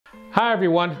Hi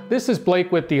everyone, this is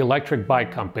Blake with the Electric Bike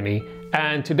Company,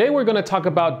 and today we're going to talk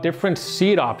about different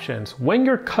seat options when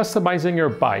you're customizing your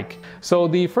bike. So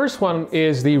the first one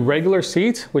is the regular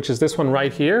seat, which is this one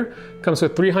right here. Comes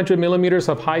with 300 millimeters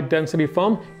of high density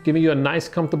foam, giving you a nice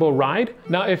comfortable ride.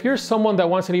 Now if you're someone that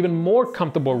wants an even more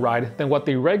comfortable ride than what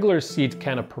the regular seat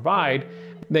can provide,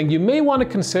 then you may want to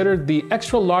consider the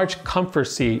extra large comfort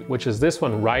seat, which is this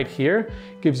one right here.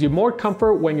 Gives you more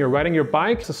comfort when you're riding your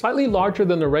bike. It's slightly larger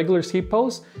than the regular seat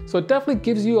post, so it definitely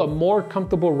gives you a more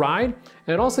comfortable ride,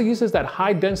 and it also uses that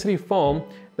high density foam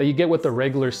that you get with the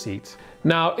regular seats.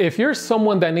 Now, if you're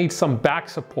someone that needs some back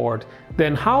support,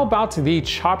 then how about the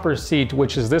chopper seat,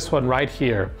 which is this one right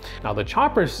here. Now the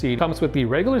chopper seat comes with the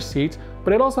regular seat,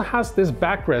 but it also has this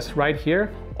backrest right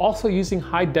here, also using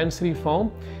high density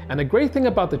foam. And the great thing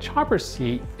about the chopper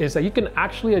seat is that you can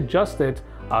actually adjust it,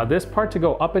 this part to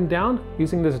go up and down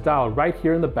using this dial right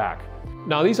here in the back.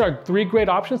 Now these are 3 great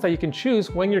options that you can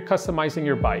choose when you're customizing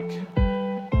your bike.